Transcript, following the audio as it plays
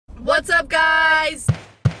What's up, guys?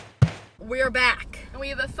 We are back. And we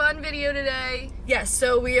have a fun video today. Yes,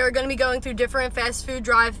 so we are going to be going through different fast food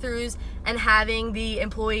drive-thrus and having the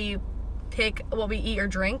employee pick what we eat or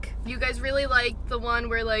drink. You guys really liked the one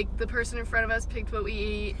where like the person in front of us picked what we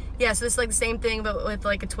eat. Yeah, so this is like the same thing but with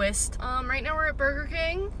like a twist. Right now we're at Burger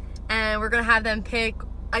King. And we're going to have them pick,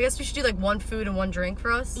 I guess we should do like one food and one drink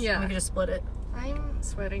for us. Yeah. And we can just split it. I'm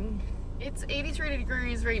sweating. It's 83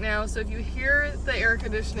 degrees right now, so if you hear the air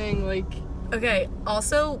conditioning, like... Okay,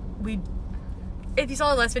 also, if you saw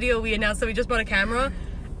our last video, we announced that we just bought a camera,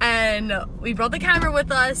 and we brought the camera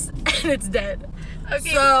with us, and it's dead.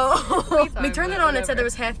 Okay. So, we turned it on and said there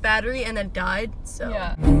was half battery, and then it died, so.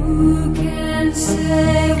 Yeah. Who can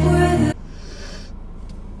say where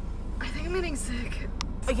I think I'm getting sick.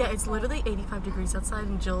 Yeah, it's literally 85 degrees outside,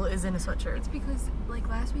 and Jill is in a sweatshirt. It's because, like,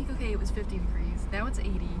 last week, okay, it was 50 degrees. Now it's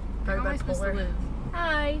 80. Very How am I supposed to bipolar. live?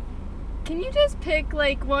 Hi. Can you just pick,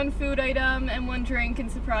 like, one food item and one drink and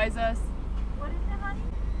surprise us? What is it, honey?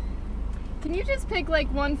 Can you just pick,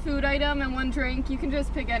 like, one food item and one drink? You can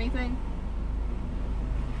just pick anything.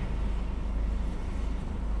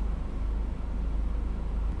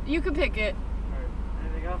 You can pick it.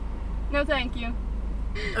 Anything else? No, thank you.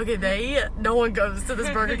 Okay, no one goes to this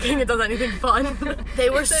Burger King and does anything fun. They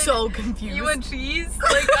were so confused. You want cheese?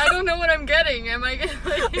 Like, I don't know what I'm getting. Am I getting,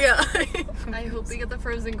 like... Yeah. I hope they get the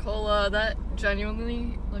frozen cola. That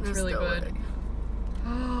genuinely looks There's really no good. way.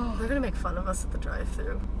 Oh, They're gonna make fun of us at the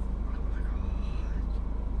drive-thru.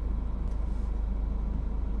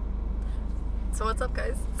 So what's up,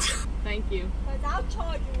 guys? thank you. Because I'll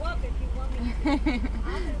charge you up if you want me to.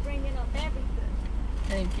 I'm going to bring in up everything.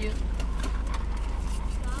 Thank you.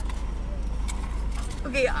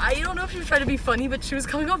 Okay, I don't know if she was trying to be funny, but she was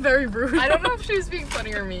coming off very rude. I don't know if she was being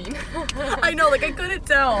funny or mean. I know, like I couldn't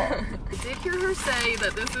tell. I did hear her say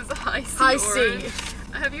that this is a high C High orange. C.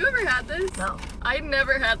 Have you ever had this? No. I've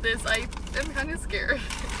never had this. I am kind of scared.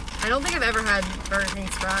 I don't think I've ever had Burger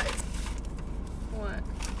King's fries. What?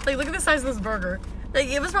 Like, look at the size of this burger. Like,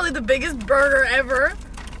 it was probably the biggest burger ever.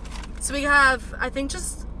 So we have, I think,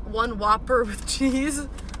 just one Whopper with cheese,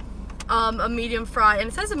 a medium fry, and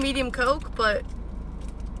it says a medium Coke, but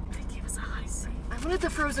they gave us a high C. I wanted the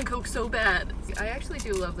frozen Coke so bad. I actually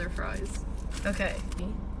do love their fries. Okay.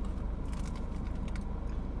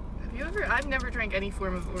 Have you ever? I've never drank any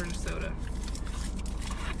form of orange soda.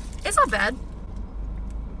 It's not bad.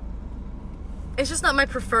 It's just not my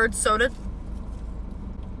preferred soda.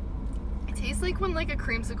 It tastes like when like a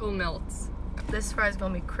creamsicle melts. This fry's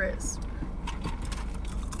gonna be crisp.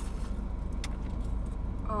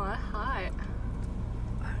 Oh, that's hot.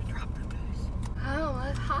 I dropped a piece. Oh,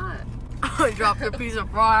 that's hot. I dropped a piece of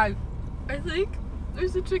fry. I think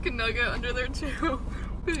there's a chicken nugget under there too.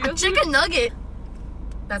 A chicken nugget?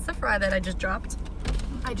 That's the fry that I just dropped.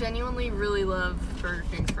 I genuinely really love Burger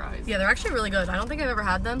King's fries. Yeah, they're actually really good. I don't think I've ever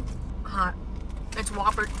had them hot. It's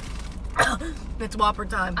Whopper. It's Whopper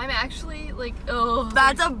time. I'm actually like, oh.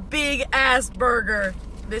 That's a big ass burger.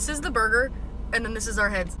 This is the burger, and then this is our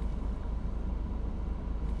heads.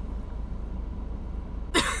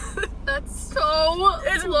 That's so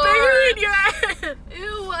It's large. bigger than your head.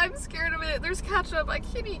 Ew, I'm scared of it. There's ketchup. I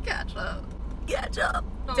can't eat ketchup. Ketchup.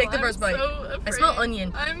 Oh, Take the I'm first bite. so I smell afraid.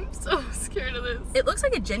 onion. I'm so scared of this. It looks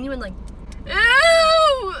like a genuine, like,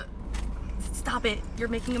 Ew! stop it. You're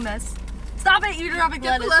making a mess. Stop it. You're dropping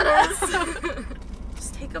Get lettuce. lettuce.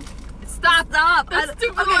 Just take a... Stop. Stop. That's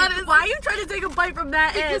stupid okay, lettuce. why are you trying to take a bite from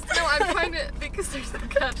that Because, end? no, I'm trying to, because there's no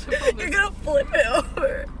ketchup on You're this. gonna flip it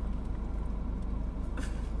over.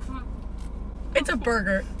 It's a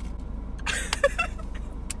burger.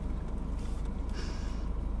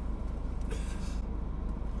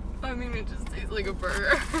 I mean, it just tastes like a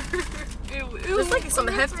burger. Ew, ew. There's like some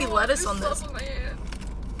I'm gonna hefty throw up. lettuce There's on this. stuff on my hand.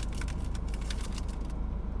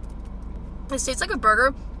 This tastes like a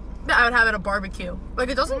burger that I would have at a barbecue. Like,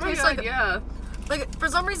 it doesn't Oh my taste God, like... yeah. Like, for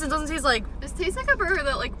some reason, it doesn't taste like... This tastes like a burger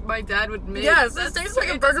that like my dad would make. Yes, this tastes like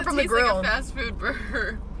a it burger doesn't from the taste grill. Like a fast food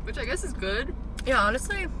burger, which I guess is good. Yeah,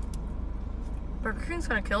 honestly, Burger King's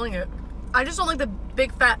kind of killing it. I just don't like the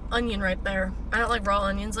big fat onion right there. I don't like raw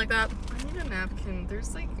onions like that. I need a napkin.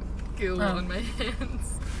 There's like goo Oh. on my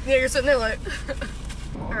hands. Yeah, you're sitting there like...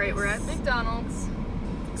 All right, we're at McDonald's.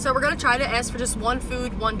 So we're gonna try to ask for just one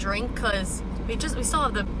food, one drink, because we still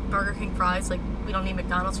have the Burger King fries. Like, we don't need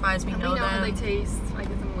McDonald's fries. We know how them. they taste. I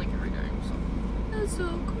get them like every time. So. That's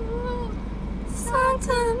so cool.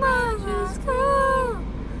 Santa Claus is cool.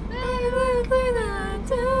 Everything that I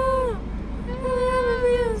do.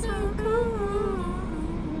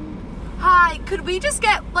 Hi, could we just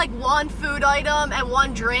get like one food item and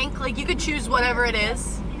one drink? Like, you could choose whatever it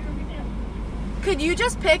is. Could you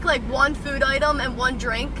just pick like one food item and one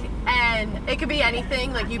drink, and it could be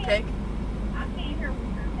anything, like you pick? I can't hear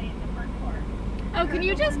what you're saying the first part. Oh, can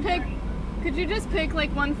you just pick? Could you just pick like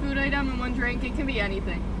one food item and one drink? It can be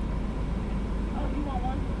anything. Oh, you want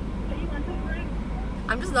one? So you want 2 drinks?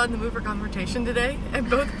 I'm just not in the mood for confrontation today at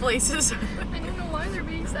both places. I don't know why they're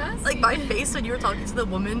being sassy. Like my face when you were talking to the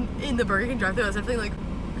woman in the Burger King drive-thru, I was definitely like,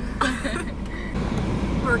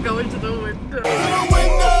 we're going to the window.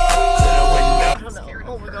 I don't know.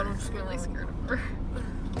 Oh my god, I'm just really scared of her.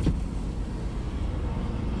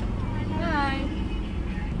 Hi.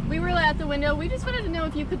 We were at the window. We just wanted to know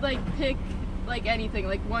if you could like pick like anything,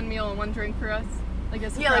 like one meal and one drink for us. Like a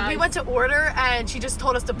surprise. Yeah, like we went to order and she just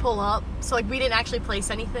told us to pull up, so like we didn't actually place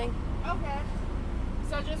anything. Okay.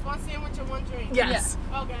 So just one sandwich and one drink? Yes.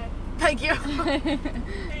 Yeah. Okay. Thank you.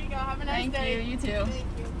 There you go. Have a nice day. Thank you. You too. Thank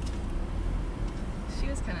you. She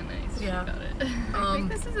was kind of nice. Yeah. She got it. I think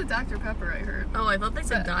this is a Dr. Pepper, I heard. Oh, I thought they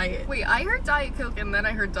said diet. Wait, I heard Diet Coke and then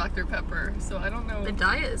I heard Dr. Pepper, so I don't know. The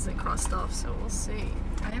diet isn't crossed off, so we'll see.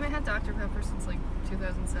 I haven't had Dr. Pepper since like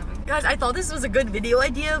 2007. Guys, I thought this was a good video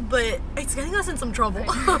idea, but it's getting us in some trouble.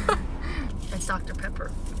 It's Dr.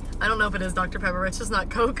 Pepper. I don't know if it is Dr. Pepper, it's just not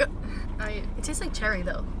Coke. It tastes like cherry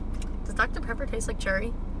though. Does Dr. Pepper taste like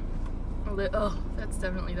cherry? Oh, that's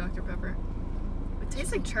definitely Dr. Pepper. It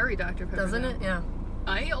tastes like cherry Dr. Pepper. Doesn't though. it? Yeah.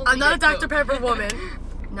 I'm not a get Dr. Coke. Pepper woman.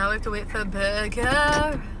 Now we have to wait for a burger.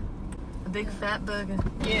 A big fat burger.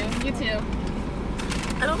 You too.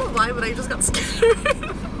 I don't know why, but I just got scared.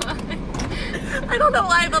 I don't know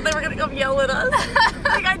why I thought they were gonna come yell at us.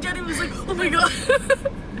 Like Jenny was like, oh my god.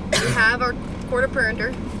 We have our quarter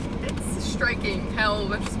pounder. It's striking how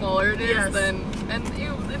much smaller it is Yes. than, and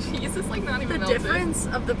ew, the cheese is like not even The melted. difference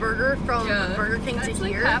of the burger from Burger King to It's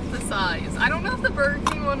like here. half the size. I don't know if the Burger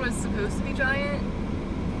King one was supposed to be giant.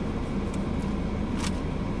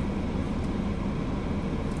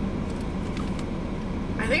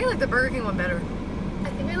 I think I like the Burger King one better. I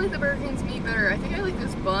think I like the Burger King's meat better. I think I like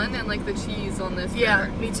this bun and like the cheese on this Yeah,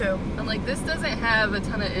 better. me too. And like this doesn't have a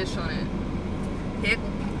ton of ish on it.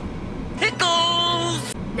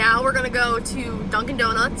 Pickles! Now we're gonna go to Dunkin'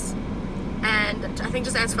 Donuts and I think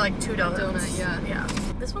just ask for like 2 donuts. Donut, yeah. Yeah.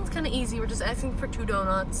 This one's kind of easy. We're just asking for 2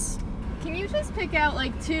 donuts. Can you just pick out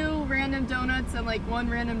like 2 random donuts and like 1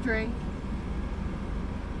 random drink?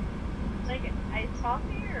 Like iced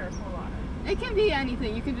coffee or soda water? It can be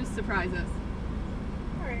anything. You can just surprise us.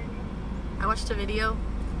 Alright. I watched a video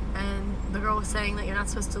and the girl was saying that you're not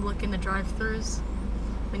supposed to look in the drive-thrus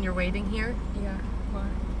when you're waiting here. Yeah. Why?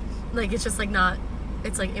 Like it's just like not,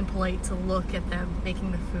 it's like impolite to look at them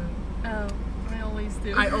making the food. Oh, I always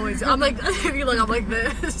do. I always, I'm like, if you look, I'm like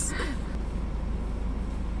this.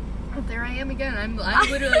 There I am again. I'm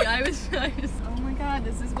literally, I was, oh my god,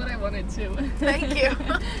 this is what I wanted to. Thank you.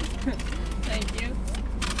 Thank you.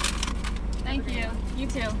 Thank you. You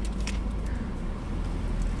too.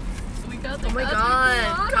 We got the Oh my Cosmic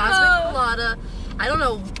god, Gelato. Cosmic Colada. I don't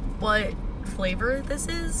know what flavor this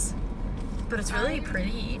is, but it's really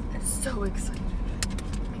pretty. I'm so excited.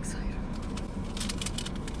 I'm excited.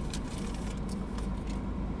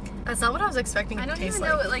 That's not what I was expecting it I to don't taste even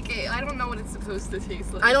like. know it, like, I don't know what it's supposed to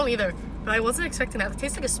taste like. I don't either, but I wasn't expecting that. It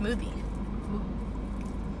tastes like a smoothie.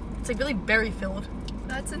 It's like really berry filled.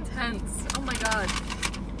 That's intense. Oh my god.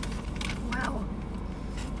 Wow.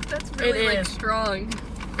 That's really It like is. strong.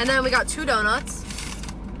 And then we got 2 donuts.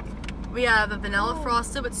 We have a vanilla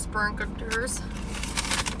frosted with sprinkles.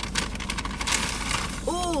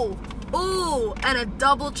 Ooh, ooh, and a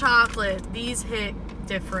double chocolate. These hit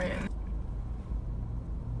different.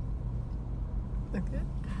 Okay.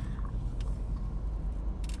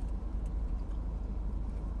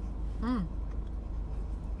 Mmm.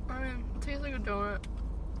 I mean, it tastes like a donut.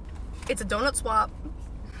 It's a donut swap.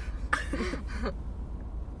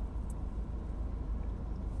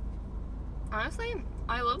 Honestly,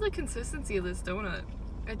 I love the consistency of this donut.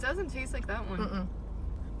 It doesn't taste like that one. Mm-mm.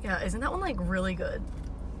 Yeah, isn't that one like really good?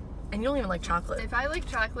 And you don't even like chocolate. If I like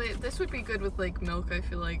chocolate, this would be good with like milk, I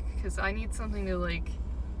feel like, because I need something to like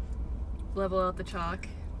level out the chalk.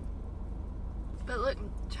 But look,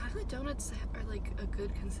 chocolate donuts are like a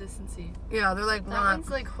good consistency. Yeah, they're like That not. one's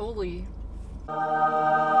like holy.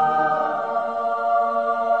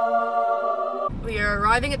 We are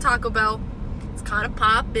arriving at Taco Bell. It's kind of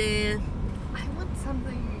popping. I want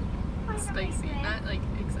something spicy, not like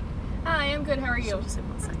exact. Hi, I'm good. How are you? Just in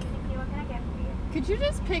 1 second. Thank you. What can I get for you? Could you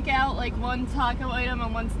just pick out like 1 taco item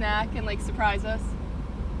and 1 snack and like surprise us?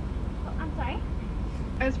 Oh, I'm sorry?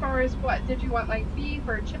 As far as what? Did you want like beef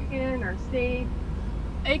or chicken or steak?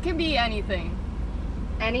 It can be anything.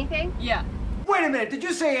 Anything? Yeah. Wait a minute, did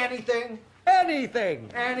you say anything? Anything.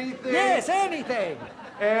 Anything. Yes, anything.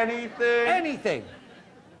 Anything. Anything.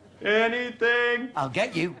 Anything. I'll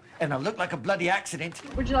get you, and I'll look like a bloody accident.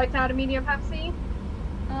 Would you like to add a medium Pepsi?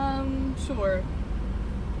 Sure.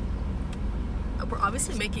 We're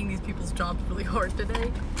obviously making these people's jobs really hard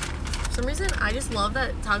today. For some reason, I just love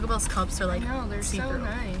that Taco Bell's cups are like No, they're so see-through.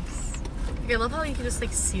 nice. Like, I love how you can just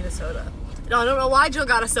like see the soda. No, I don't know why Jill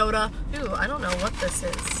got a soda. Ooh, I don't know what this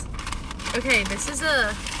is. Okay, this is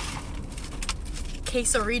a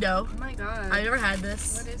quesarito. Oh my god. I never had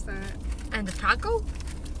this. What is that? And a taco?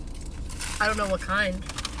 I don't know what kind.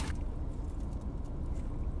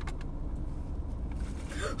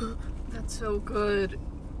 That's so good.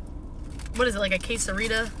 What is it, like a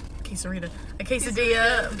quesarita? A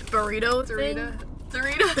quesadilla burrito thing?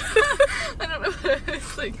 Dorita. I don't know.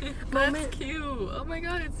 It's like, Moment. that's cute. Oh my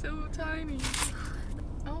god, it's so tiny.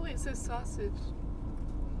 Oh wait, it says sausage.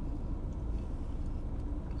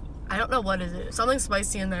 I don't know what is it. Something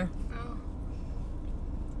spicy in there.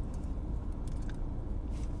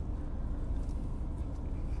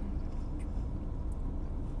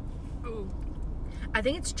 Oh. Ooh. I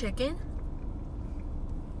think it's chicken.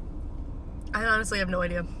 I honestly have no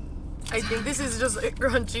idea. I think this is just a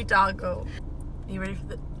crunchy taco. Are you ready for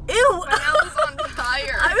the... Ew! My mouth is on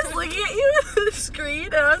fire. I was looking at you on the screen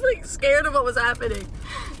and I was like scared of what was happening.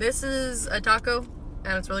 This is a taco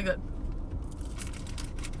and it's really good.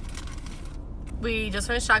 We just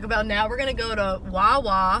finished Taco Bell. Now we're gonna go to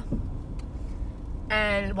Wawa.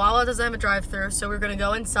 And Wawa doesn't have a drive-thru, so we're gonna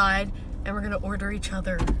go inside and we're gonna order each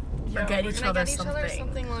other. Or get each other something.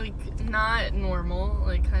 Something like not normal,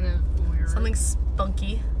 like kind of weird. Something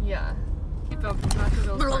spunky. Yeah. Keep up from Taco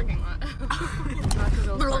Bell's parking lot. Taco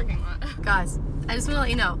Bell's parking lot. Guys, I just want to let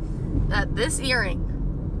you know that this earring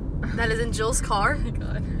that is in Jill's car Oh my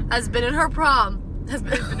god. has been in her prom. Has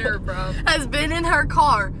been in her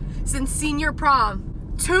car since senior prom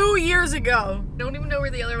 2 years ago. I don't even know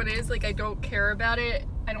where the other one is. Like, I don't care about it.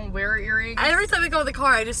 I don't wear earrings. Every time I go in the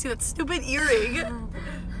car, I just see that stupid earring.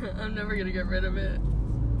 I'm never gonna get rid of it.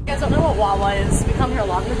 You guys don't know what Wawa is. We come here a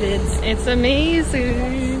lot in the vids. It's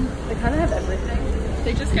amazing. They kind of have everything.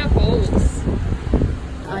 They just got bowls.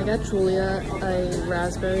 I got Julia a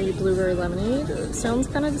raspberry blueberry lemonade. It sounds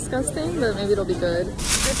kind of disgusting, but maybe it'll be good.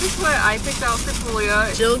 This is what I picked out for Julia.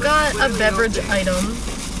 Jill got a beverage item.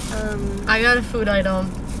 I got a food item.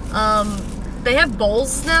 They have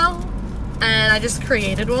bowls now, and I just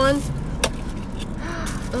created one.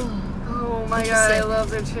 Oh my god, I love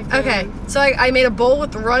their chicken. Okay, so I made a bowl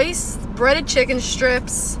with rice, breaded chicken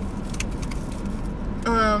strips,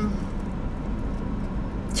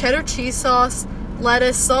 cheddar cheese sauce,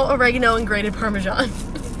 lettuce, salt, oregano, and grated Parmesan.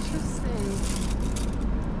 Interesting.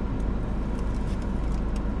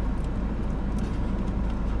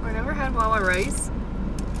 I never had Wawa rice.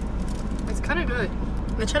 It's kind of good.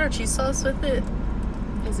 The cheddar cheese sauce with it.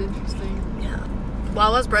 It's interesting. Yeah.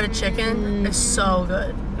 Wawa's breaded chicken is so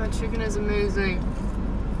good. That chicken is amazing.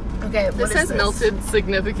 Okay, what This is has this? melted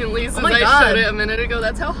significantly since my I God. showed it a minute ago.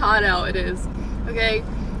 That's how hot out it is. Okay,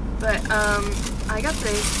 but I got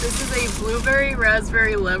this. This is a blueberry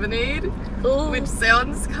raspberry lemonade, Ooh. which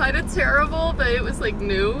sounds kind of terrible, but it was like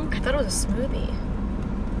new. I thought it was a smoothie.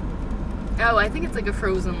 Oh, I think it's like a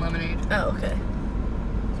frozen lemonade. Oh, okay.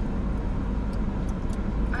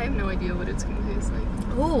 I have no idea what it's gonna taste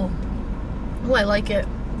like. Ooh. Ooh, I like it.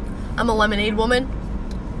 I'm a lemonade woman.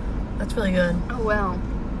 That's really good. Oh wow.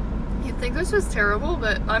 You'd think this was terrible,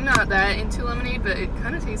 but I'm not that into lemonade, but it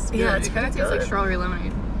kind of tastes good. Yeah, it's it kind of pretty tastes like good. strawberry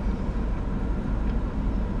lemonade.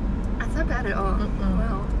 That's not bad at all.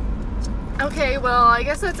 Wow. Okay, well, I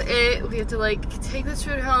guess that's it. We have to like take this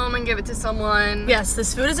food home and give it to someone. Yes,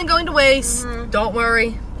 this food isn't going to waste. Don't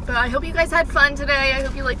worry. But I hope you guys had fun today. I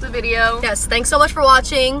hope you liked the video. Yes, thanks so much for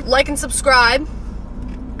watching. Like and subscribe.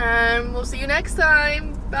 And we'll see you next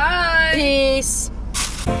time. Bye. Peace.